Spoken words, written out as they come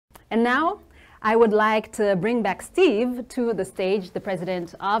And now I would like to bring back Steve to the stage, the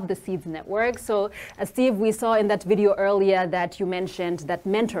president of the Seeds Network. So Steve, we saw in that video earlier that you mentioned that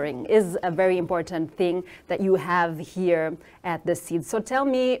mentoring is a very important thing that you have here at the Seeds. So tell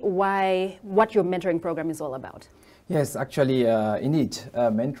me what your mentoring program is all about. Yes, actually, indeed,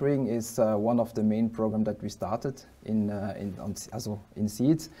 mentoring is one of the main programs that we started in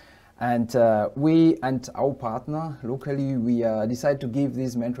Seeds. And we and our partner locally, we decided to give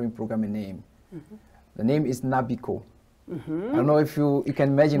this mentoring program a name. Mm-hmm. The name is Nabico. Mm-hmm. I don't know if you can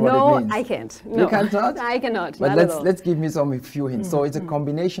imagine what it means. No, I can't. No. You cannot? I cannot. But let's give me a few hints. Mm-hmm. So it's a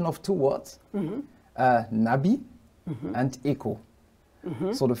combination of two words, mm-hmm. Nabi mm-hmm. and Eco.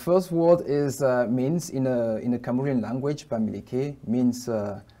 Mm-hmm. So the first word is means in a Cameroonian language, Bamileke, means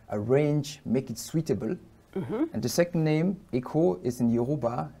arrange, make it suitable. Mm-hmm. And the second name, Eco, is in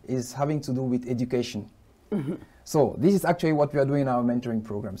Yoruba, is having to do with education. Mm-hmm. So this is actually what we are doing in our mentoring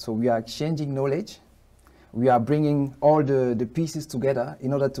program. So we are exchanging knowledge. We are bringing all the pieces together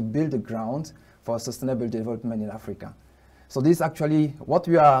in order to build the ground for sustainable development in Africa. So this is actually what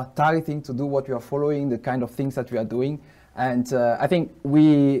we are targeting to do, what we are following, the kind of things that we are doing. And I think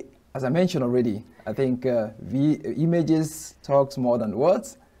we, as I mentioned already, I think images talks more than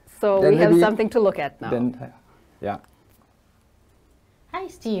words. So we have something to look at now. Then, yeah. Hi,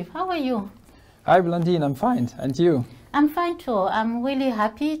 Steve. How are you? Hi, Blandine. I'm fine. And you? I'm fine, too. I'm really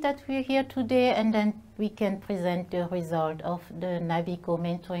happy that we're here today and then we can present the result of the Nabico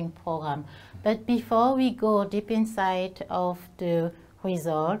mentoring program. But before we go deep inside of the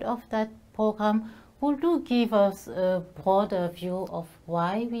result of that program, would you give us a broader view of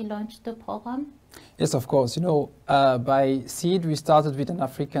why we launched the program? Yes, of course. You know, by Seed, we started with an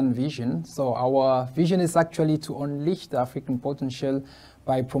African vision. So our vision is actually to unleash the African potential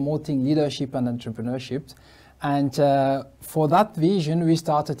by promoting leadership and entrepreneurship. And for that vision, we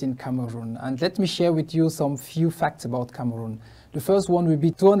started in Cameroon. And let me share with you some few facts about Cameroon. The first one will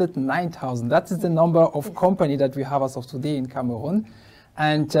be 209,000. That is the number of companies that we have as of today in Cameroon.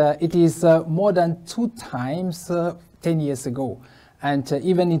 And it is more than 2 times 10 years ago. And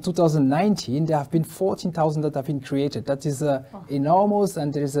even in 2019, there have been 14,000 that have been created. That is enormous,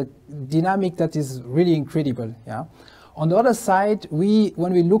 and there is a dynamic that is really incredible. Yeah. On the other side,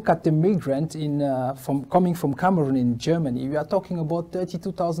 when we look at the migrant coming from Cameroon in Germany, we are talking about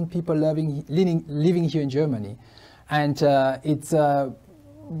 32,000 people living here in Germany. And it's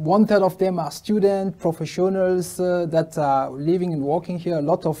 1/3 of them are students, professionals that are living and working here, a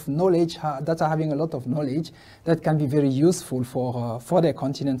lot of knowledge, that are having a lot of knowledge that can be very useful for their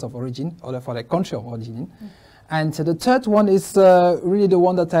continent of origin or for their country of origin. Mm. And the third one is really the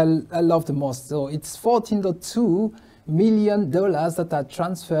one that I love the most. So it's $14.2 million that are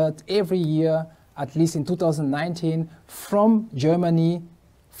transferred every year, at least in 2019, from Germany,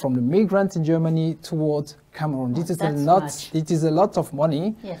 from the migrants in Germany towards Cameroon. This is a lot of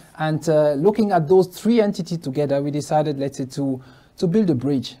money. Yes. And looking at those 3 entities together, we decided, let's say, to build a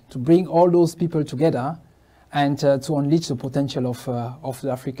bridge, to bring all those people together and to unleash the potential of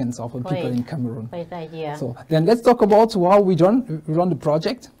the Africans, of the people in Cameroon. Great idea. So then let's talk about how we run the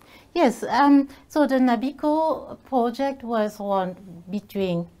project. Yes, so the Nabico project was run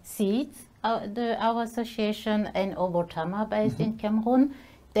between Seeds, our association, and Obotama, based in Cameroon.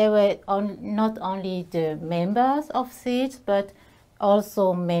 They were not only the members of Seeds, but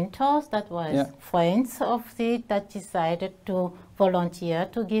also mentors, that was friends of Seeds, that decided to volunteer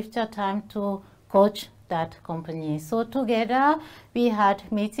to give their time to coach that company. So together we had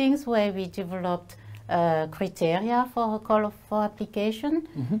meetings where we developed criteria for a call for application.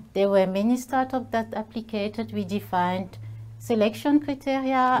 Mm-hmm. There were many startups that applied. We defined selection criteria.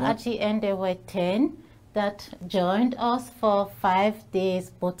 Yeah. At the end, there were 10 that joined us for 5 days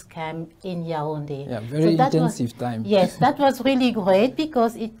boot camp in Yaoundé. Yeah, very intensive time. Yes, that was really great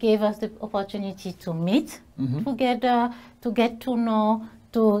because it gave us the opportunity to meet together, to get to know,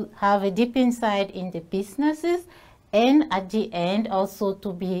 to have a deep insight in the businesses, and at the end also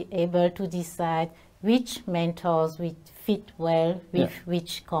to be able to decide which mentors would fit well with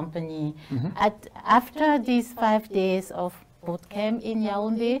which company. After these 5 days of bootcamp in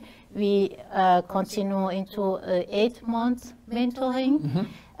Yaoundé, we continue into 8 months mentoring.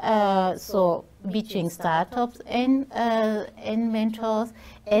 So between startups and mentors,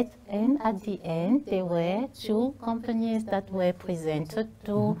 and at the end there were 2 companies that were presented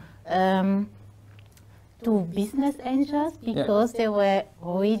to business angels because they were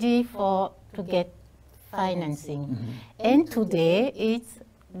ready to get financing. And today it's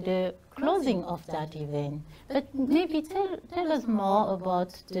the closing of that event. But maybe tell us more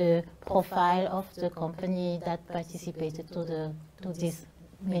about the profile of the company that participated to this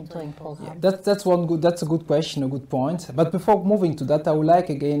mentoring program? Yeah, that's a good question, a good point. But before moving to that, I would like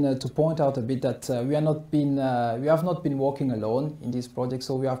again to point out a bit that we have not been working alone in this project.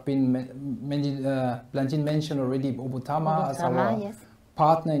 So we have been Blandine mentioned already Obotama as our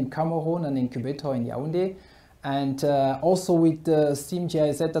partner in Cameroon and incubator in Yaoundé. And also with the STEAM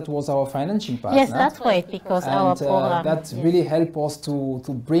GIZ, that was our financing partner. Yes, that's right, because our program... that really helped us to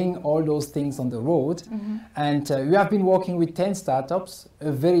bring all those things on the road. And we have been working with 10 startups,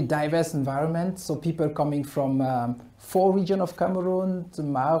 a very diverse environment. So people coming from 4 regions of Cameroon,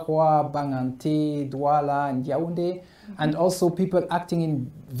 Maroua, Bangante, Douala, and Yaoundé. And also people acting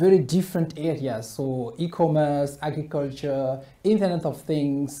in very different areas. So e-commerce, agriculture, Internet of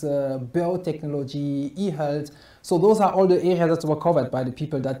Things, biotechnology, e-health. So those are all the areas that were covered by the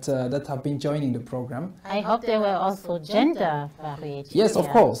people that have been joining the program. I hope there were also gender variation. Yes, of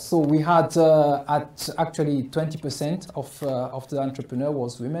course. So we had at actually 20% of the entrepreneur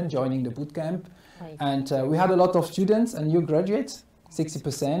was women joining the bootcamp. Right. And we had a lot of students and new graduates,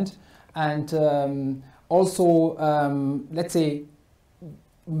 60%. And also, let's say,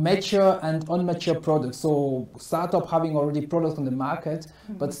 mature and unmature products. So startup having already products on the market,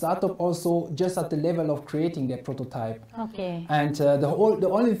 but startup also just at the level of creating their prototype. Okay. And the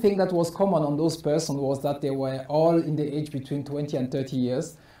only thing that was common on those persons was that they were all in the age between 20 and 30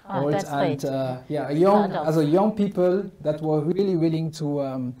 years old. That's and great. As a young people that were really willing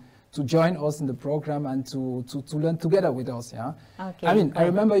to join us in the program and to learn together with us. Yeah. Okay. I mean, I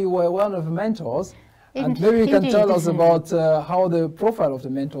remember you were one of the mentors. And maybe you can tell us about how the profile of the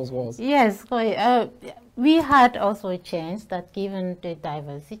mentors was. Yes, we had also a chance that given the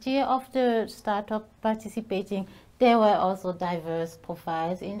diversity of the startup participating, there were also diverse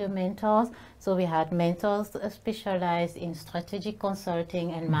profiles in the mentors. So we had mentors specialized in strategic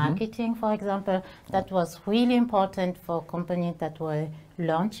consulting and marketing, for example. That was really important for companies that were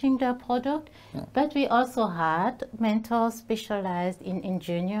launching their product. Yeah. But we also had mentors specialized in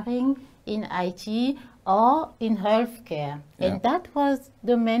engineering, in IT, or in healthcare. Yeah. And that was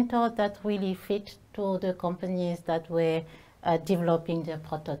the mentor that really fit to the companies that were developing the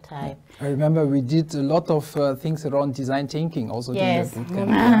prototype. I remember we did a lot of things around design thinking also. Yes. During the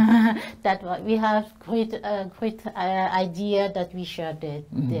bootcamp. That we have great idea that we shared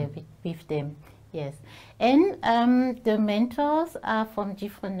with them. Yes. And the mentors are from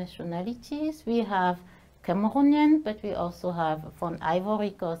different nationalities. We have Cameroonian, but we also have from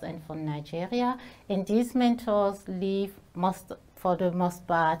Ivory Coast and from Nigeria. And these mentors live for the most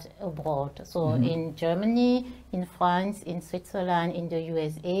part abroad. So in Germany, in France, in Switzerland, in the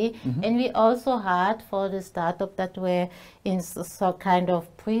USA. And we also had for the startup that were in some kind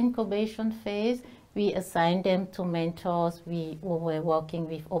of pre-incubation phase, we assigned them to mentors. We were working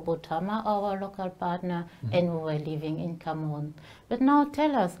with Obotama, our local partner, and we were living in Cameroon. But now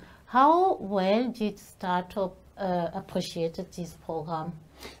tell us, how well did startup appreciated this program?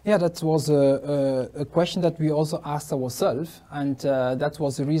 Yeah, that was a question that we also asked ourselves, and that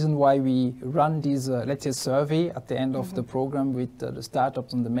was the reason why we ran this, let's say, survey at the end of the program with the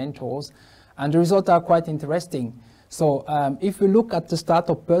startups and the mentors, and the results are quite interesting. So if we look at the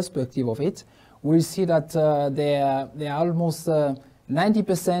startup perspective of it, we'll see that there are almost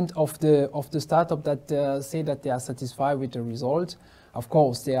 90% of the startup that say that they are satisfied with the result. Of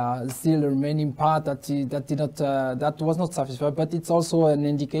course, there are still a remaining part that was not satisfied, but it's also an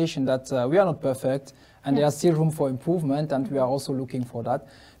indication that we are not perfect and there's still room for improvement, and we are also looking for that.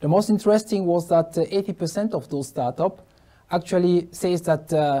 The most interesting was that 80% of those startups actually says that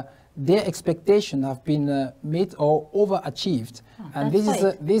their expectations have been met or overachieved. And this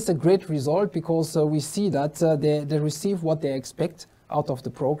is a great result, because we see that they receive what they expect out of the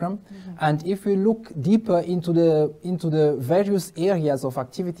program. And if we look deeper into the various areas of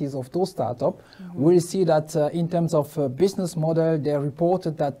activities of those startups, we'll see that in terms of business model, they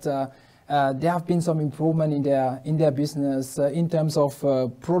reported that there have been some improvement in their business. In terms of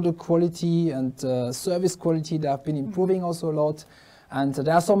product quality and service quality, they have been improving also a lot. And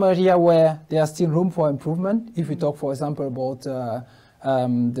there are some areas where there is still room for improvement. If we talk, for example, about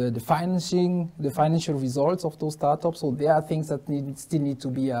the financial results of those startups, so there are things that still need to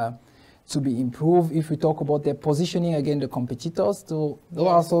be improved. If we talk about their positioning against the competitors, so those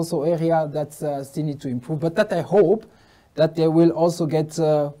are also areas that still need to improve. But that I hope that they will also get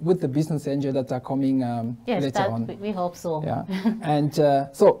with the business angels that are coming later on. Yes, we hope so. Yeah, and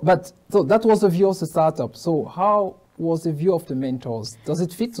so that was the view of the startup. So how was the view of the mentors? Does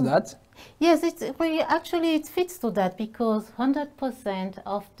it fit to that? Yes, it fits to that, because 100%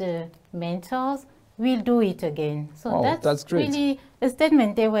 of the mentors will do it again. So that's great. Really a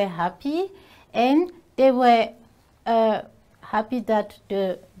statement. They were happy, and they were happy that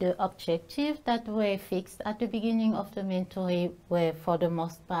the objectives that were fixed at the beginning of the mentoring were for the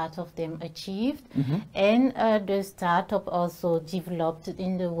most part of them achieved, and the startup also developed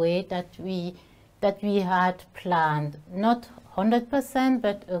in the way that we had planned, not 100%,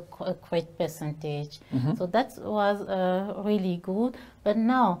 but a great percentage. So that was really good. But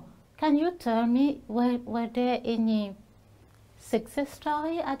now, can you tell me, were there any success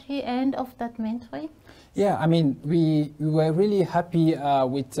story at the end of that mentoring? Yeah, I mean, we were really happy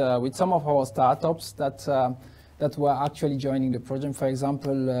with some of our startups that were actually joining the project. For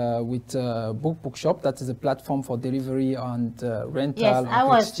example, with Bookshop, that is a platform for delivery and rental. Yes,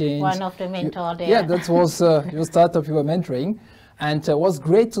 I exchange. was one of the mentors there. Yeah, that was your startup you were mentoring. And it was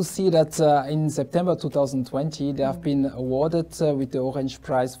great to see that in September 2020, they have been awarded with the Orange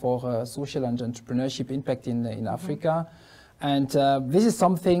Prize for Social and Entrepreneurship Impact in Africa. And this is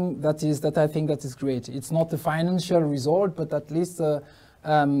something that I think that is great. It's not a financial result, but at least,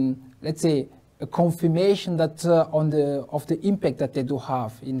 let's say, a confirmation that of the impact that they do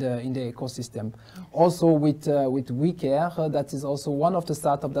have in the ecosystem. Also with WeCare, that is also one of the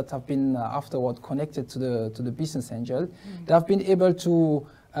startups that have been afterward connected to the business angel. They have been able to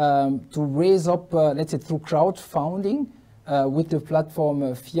raise up, let's say, through crowdfunding. With the platform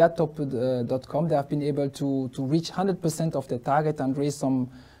fiatop.com, they have been able to reach 100% of their target and raise some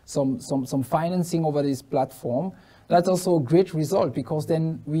financing over this platform. That's also a great result, because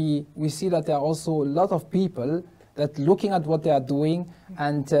then we see that there are also a lot of people that looking at what they are doing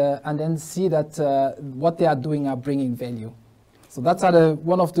and then see that what they are doing are bringing value. So that's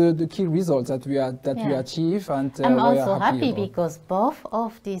one of the key results that we achieve. And I'm also happy because both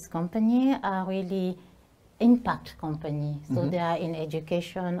of these companies are really impact company, so they are in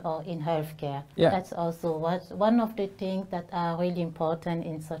education or in healthcare. Yeah. That's also one of the things that are really important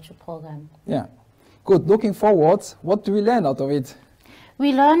in such a program. Yeah, good. Looking forward, what do we learn out of it?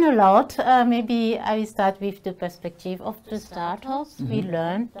 We learn a lot. Maybe I will start with the perspective of the startups. We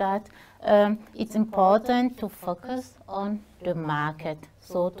learned that it's important to focus on the market,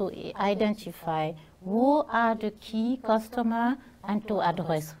 so to identify who are the key customers and to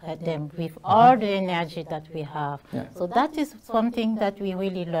address them with all the energy that we have. Yeah. So that is something that we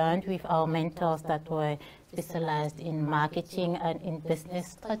really learned with our mentors that were specialized in marketing and in business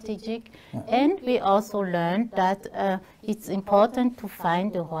strategic. Yeah. And we also learned that it's important to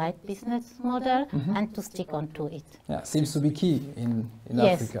find the right business model and to stick onto it. Yeah, seems to be key in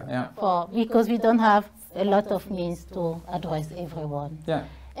Africa. Yeah. Because we don't have a lot of means to address everyone. Yeah.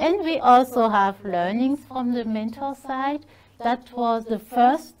 And we also have learnings from the mentor side. That was the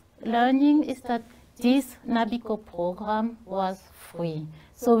first learning, is that this NABICO program was free.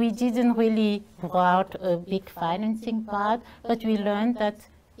 So we didn't really brought a big financing part, but we learned that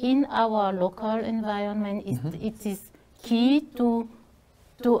in our local environment, it is key to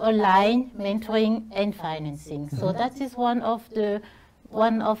align mentoring and financing. So that is one of the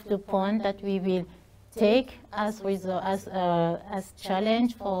points that we will take as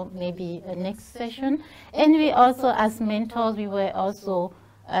challenge for maybe a next session. And we also, as mentors, we were also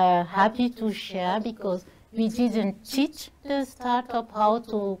happy to share, because we didn't teach the startup how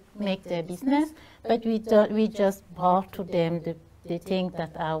to make their business, but we just brought to them the things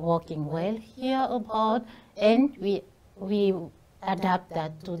that are working well here abroad, and we adapt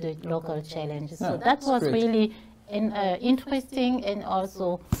that to the local challenges. So that was great. Really interesting, and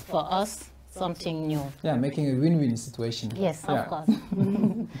also for us something new. Yeah, making a win-win situation. Yes, of course.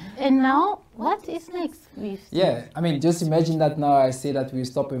 And now, what is next? Yeah, I mean, just imagine that now I say that we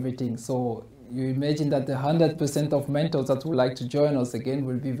stop everything. So you imagine that the 100% of mentors that would like to join us again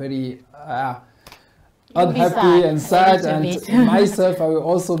will be very unhappy and sad, and myself, I will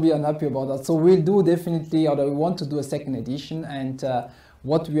also be unhappy about that. So we'll do definitely, or we want to do a second edition, and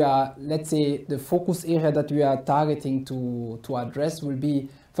what we are, let's say, the focus area that we are targeting to address will be,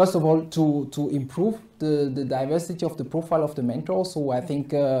 first of all, to improve the diversity of the profile of the mentor. So I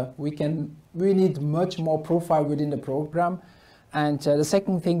think we need much more profile within the program. And the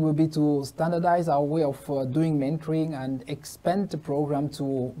second thing will be to standardize our way of doing mentoring and expand the program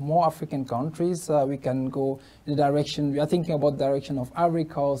to more African countries. We can go in the direction, we are thinking about the direction of Ivory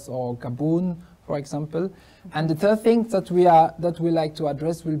Coast or Gabon, for example. And the third thing that we like to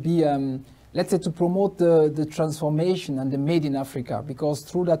address will be, let's say, to promote the transformation and the made in Africa, because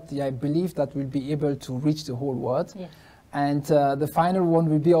through that, I believe that we'll be able to reach the whole world. Yeah. And the final one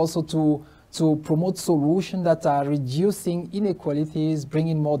will be also to to promote solutions that are reducing inequalities,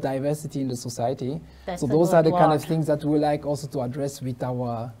 bringing more diversity in the society. That's so those are the kind of things that we like also to address with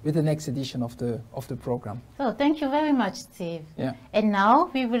the next edition of the program. So thank you very much, Steve. Yeah. And now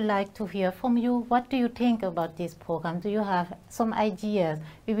we would like to hear from you. What do you think about this program? Do you have some ideas?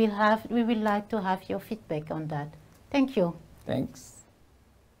 We would like to have your feedback on that. Thank you. Thanks.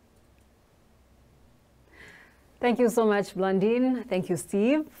 Thank you so much, Blandine. Thank you,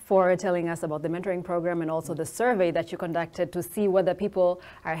 Steve, for telling us about the mentoring program and also the survey that you conducted to see whether people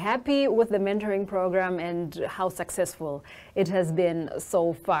are happy with the mentoring program and how successful it has been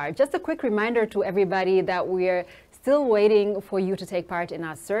so far. Just a quick reminder to everybody that we're still waiting for you to take part in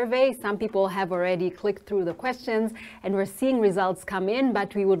our survey. Some people have already clicked through the questions and we're seeing results come in,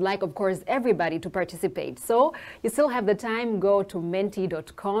 but we would like, of course, everybody to participate. So you still have the time. Go to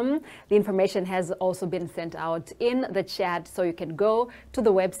menti.com. The information has also been sent out in the chat, so you can go to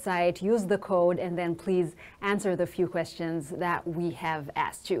the website, use the code, and then please answer the few questions that we have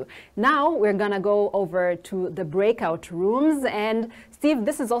asked you. Now we're gonna go over to the breakout rooms. And Steve,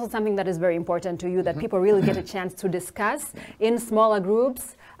 this is also something that is very important to you, that people really get a chance to discuss in smaller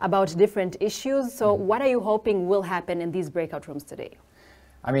groups about different issues. So what are you hoping will happen in these breakout rooms today?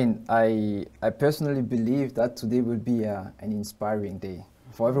 I mean, I personally believe that today will be an inspiring day.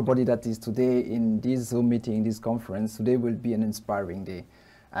 For everybody that is today in this Zoom meeting, this conference, today will be an inspiring day.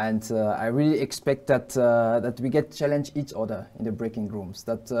 And I really expect that that we get challenge each other in the breaking rooms.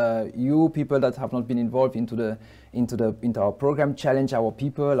 That you people that have not been involved into our program challenge our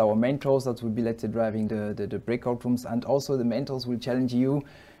people, our mentors that will be let's say driving the breakout rooms, and also the mentors will challenge you,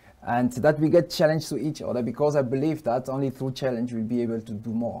 and that we get challenged to each other, because I believe that only through challenge we'll be able to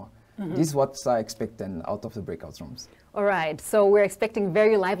do more. This is what I expect then out of the breakout rooms. All right, so we're expecting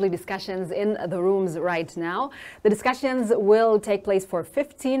very lively discussions in the rooms right now. The discussions will take place for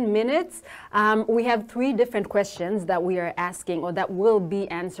 15 minutes. We have 3 different questions that we are asking, or that will be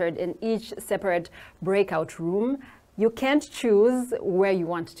answered in each separate breakout room. You can't choose where you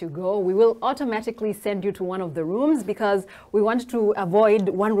want to go. We will automatically send you to one of the rooms, because we want to avoid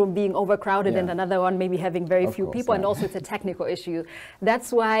one room being overcrowded and another one maybe having very few people, and also it's a technical issue.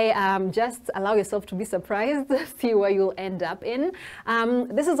 That's why just allow yourself to be surprised, see where you'll end up in.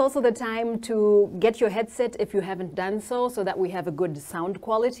 This is also the time to get your headset if you haven't done so that we have a good sound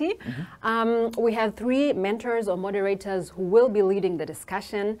quality. We have 3 mentors or moderators who will be leading the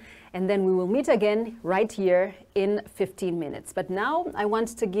discussion, and then we will meet again right here in 15 minutes. But now I want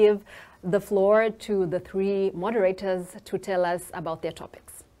to give the floor to the 3 moderators to tell us about their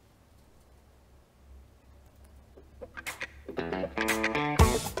topics.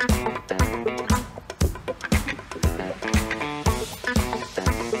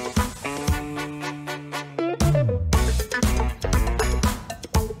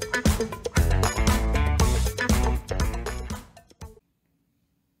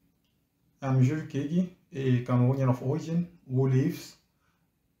 I'm Jules Kegi, a Cameroonian of origin who lives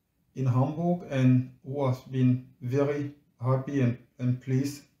in Hamburg and who has been very happy and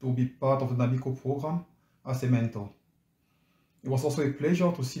pleased to be part of the NABICO program as a mentor. It was also a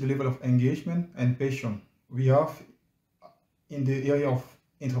pleasure to see the level of engagement and passion we have in the area of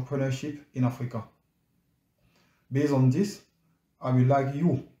entrepreneurship in Africa. Based on this, I would like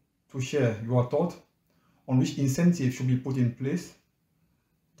you to share your thought on which incentives should be put in place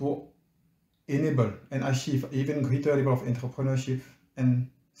to enable and achieve even greater level of entrepreneurship and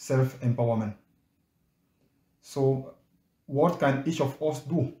self-empowerment. So what can each of us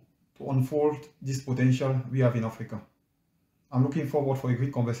do to unfold this potential we have in Africa? I'm looking forward for a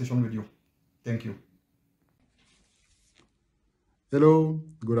great conversation with you. Thank you. Hello,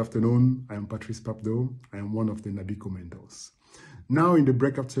 good afternoon. I am Patrice Papdo. I am one of the NABICO mentors. Now in the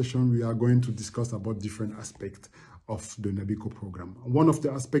breakout session, we are going to discuss about different aspects of the NABICO program. One of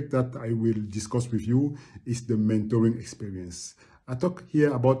the aspects that I will discuss with you is the mentoring experience. I talk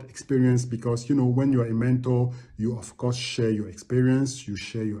here about experience because, you know, when you are a mentor, you of course share your experience, you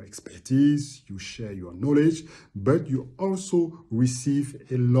share your expertise, you share your knowledge, but you also receive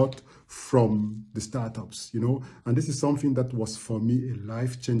a lot from the startups, you know, and this is something that was for me a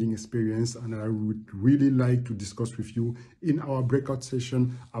life-changing experience, and I would really like to discuss with you in our breakout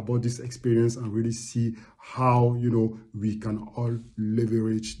session about this experience and really see how, you know, we can all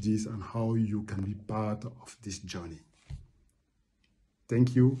leverage this and how you can be part of this journey.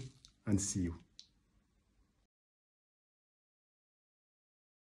 Thank you and see you.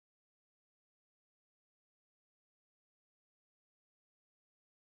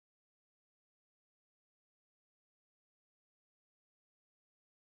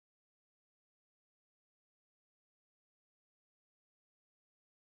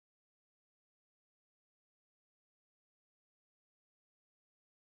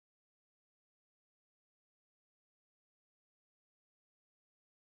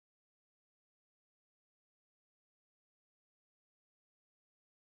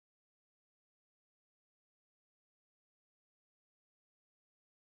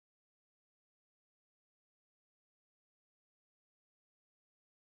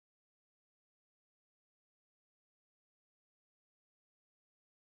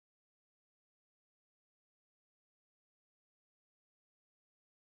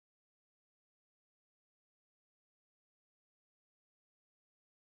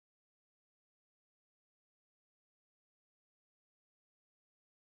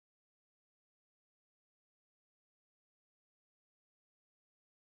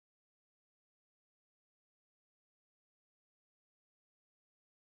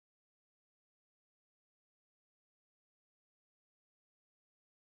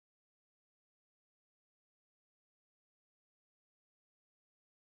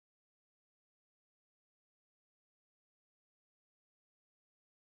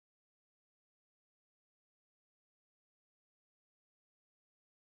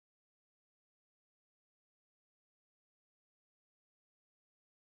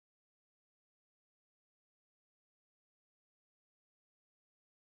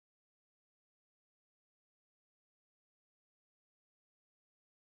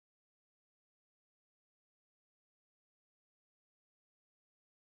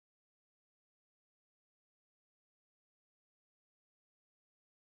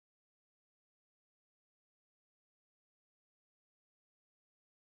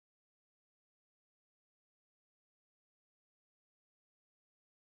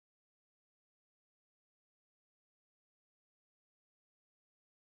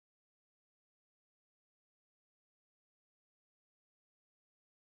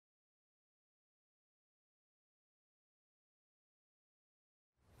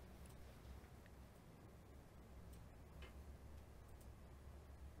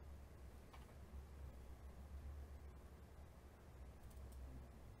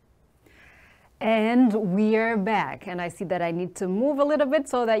 And we're back, and I see that I need to move a little bit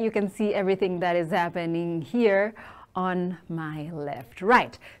so that you can see everything that is happening here on my left.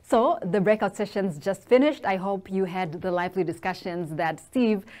 Right, so the breakout sessions just finished. I hope you had the lively discussions that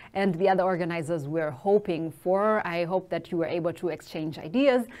Steve and the other organizers were hoping for. I hope that you were able to exchange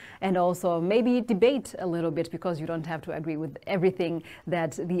ideas and also maybe debate a little bit, because you don't have to agree with everything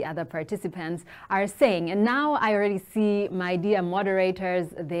that the other participants are saying. And now I already see my dear moderators,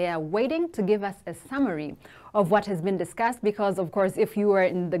 they are waiting to give us a summary of what has been discussed, because of course if you were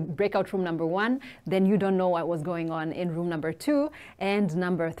in the breakout room number 1, then you don't know what was going on in room number 2 and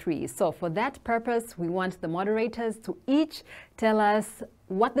number 3. So for that purpose, we want the moderators to each tell us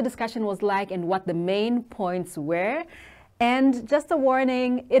what the discussion was like and what the main points were. And just a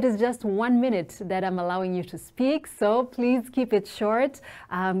warning, it is just 1 minute that I'm allowing you to speak, so please keep it short,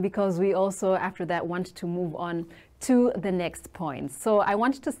 because we also after that want to move on to the next point. So I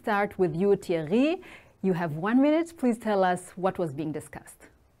want to start with you, Thierry. You have 1 minute. Please tell us what was being discussed.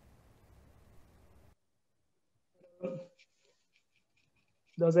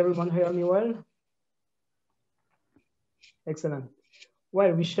 Does everyone hear me well? Excellent.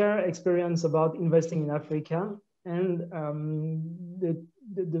 Well, we share experience about investing in Africa, and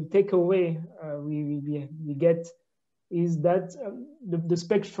the takeaway we get is that the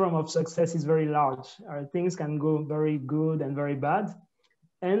spectrum of success is very large. Things can go very good and very bad,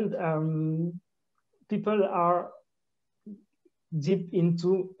 and people are deep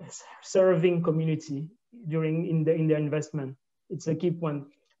into serving community in their investment. It's a key point.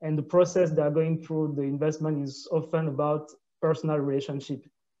 And the process they are going through the investment is often about personal relationship.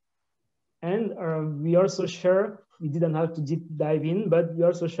 And we also share, we didn't have to deep dive in, but we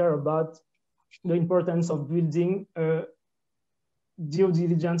also share about the importance of building a due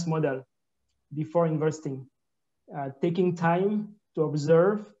diligence model before investing, taking time to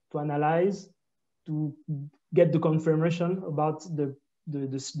observe, to analyze, to get the confirmation about the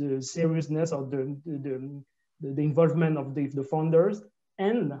seriousness of the involvement of the founders,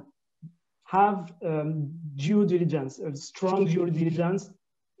 and have due diligence, a strong due diligence,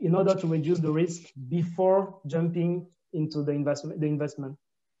 in order to reduce the risk before jumping into the investment.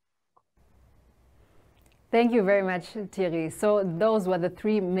 Thank you very much, Thierry. So those were the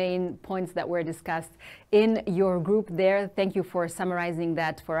 3 main points that were discussed in your group there. Thank you for summarizing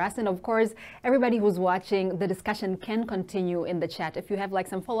that for us. And of course, everybody who's watching, the discussion can continue in the chat. If you have like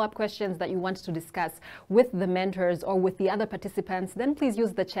some follow-up questions that you want to discuss with the mentors or with the other participants, then please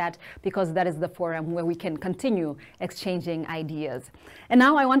use the chat, because that is the forum where we can continue exchanging ideas. And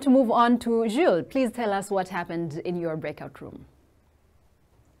now I want to move on to Jules. Please tell us what happened in your breakout room.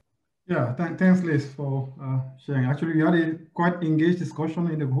 Yeah, thanks, Liz, for sharing. Actually, we had a quite engaged discussion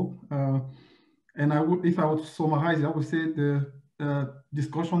in the group, and if I would summarize it, I would say the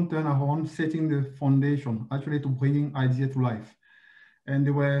discussion turned around setting the foundation, actually, to bringing ideas to life. And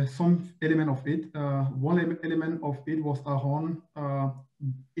there were some element of it. One element of it was around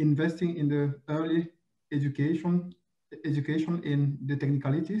investing in the early education in the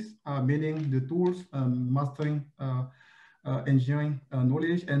technicalities, meaning the tools, mastering engineering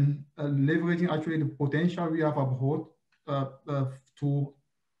knowledge, and leveraging actually the potential we have abroad to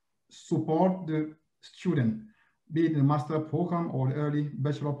support the student, be it the master program or the early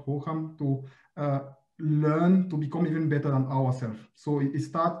bachelor program, to learn to become even better than ourselves. So it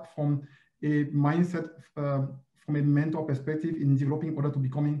starts from a mindset, from a mentor perspective, in developing order to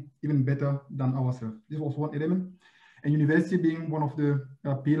becoming even better than ourselves. This was one element. And university being one of the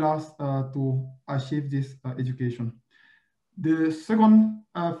pillars to achieve this education. The second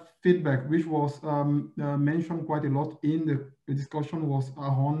feedback, which was mentioned quite a lot in the discussion, was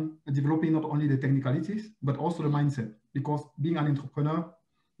around developing not only the technicalities, but also the mindset. Because being an entrepreneur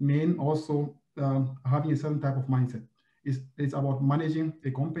means also having a certain type of mindset. It's about managing a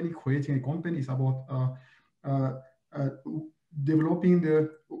company, creating a company. It's about developing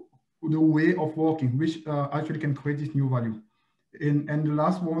the way of working, which actually can create this new value. And the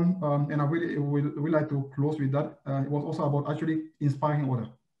last one, and I really would like to close with that, it was also about actually inspiring others.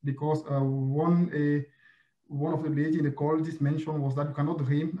 Because one of the ladies in the call just mentioned was that you cannot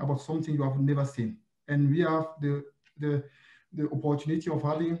dream about something you have never seen. And we have the opportunity of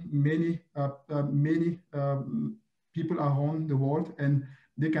having many people around the world, and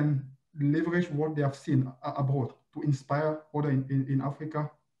they can leverage what they have seen abroad to inspire others in Africa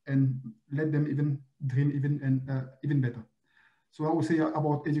and let them even dream even better. So I would say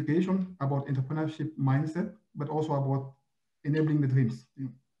about education, about entrepreneurship mindset, but also about enabling the dreams.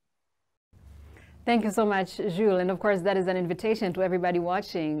 Thank you so much, Jules. And of course, that is an invitation to everybody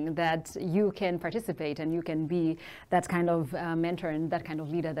watching that you can participate and you can be that kind of mentor and that kind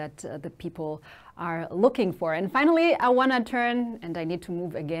of leader that the people are looking for. And finally, I want to turn, and I need to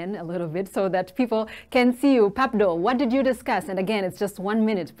move again a little bit so that people can see you. Pabdo, what did you discuss? And again, it's just 1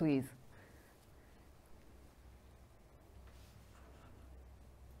 minute, please.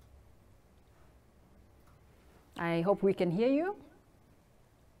 I hope we can hear you.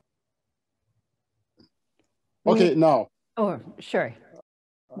 Okay, now. Oh, sure.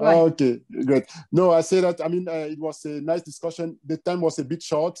 Okay, great. No, I say that, I mean, it was a nice discussion. The time was a bit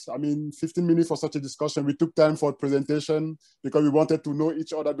short. I mean, 15 minutes for such a discussion. We took time for presentation because we wanted to know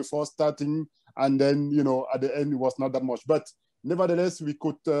each other before starting. And then, you know, at the end, it was not that much. But nevertheless, we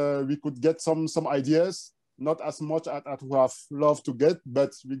could get some ideas, not as much as we have loved to get,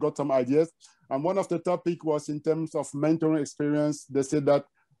 but we got some ideas. And one of the topic was in terms of mentoring experience. They said that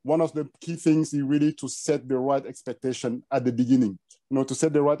one of the key things is really to set the right expectation at the beginning. You know, to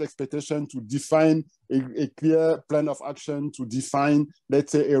set the right expectation, to define a clear plan of action, to define,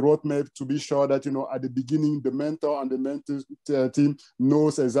 let's say, a roadmap, to be sure that, you know, at the beginning, the mentor and the mentor team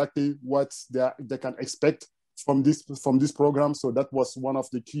knows exactly what they can expect from this program. So that was one of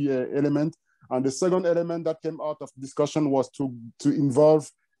the key elements. And the second element that came out of discussion was to involve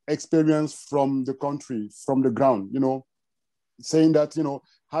experience from the country, from the ground, you know, saying that, you know,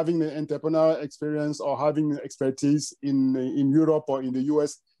 having the entrepreneurial experience or having expertise in Europe or in the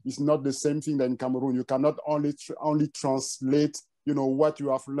US is not the same thing than in Cameroon. You cannot only translate, you know, what you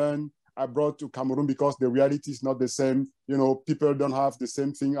have learned abroad to Cameroon because the reality is not the same. You know, people don't have the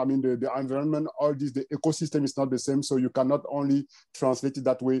same thing. I mean, the environment, all this, the ecosystem is not the same. So you cannot only translate it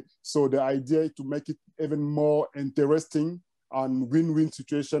that way. So the idea is to make it even more interesting and win-win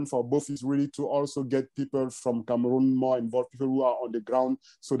situation for both is really to also get people from Cameroon more involved, people who are on the ground,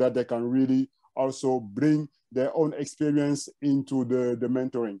 so that they can really also bring their own experience into the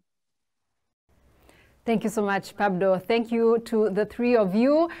mentoring. Thank you so much, Pabdo. Thank you to the three of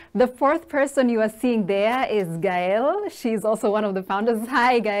you. The fourth person you are seeing there is Gael. She's also one of the founders.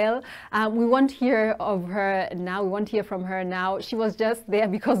 Hi, Gael. We won't hear of her now. We won't hear from her now. She was just there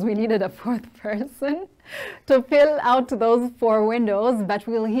because we needed a fourth person to fill out those 4 windows, but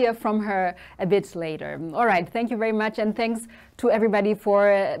we'll hear from her a bit later. All right. Thank you very much. And thanks to everybody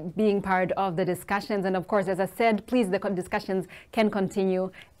for being part of the discussions. And of course, as I said, please, the discussions can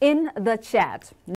continue in the chat.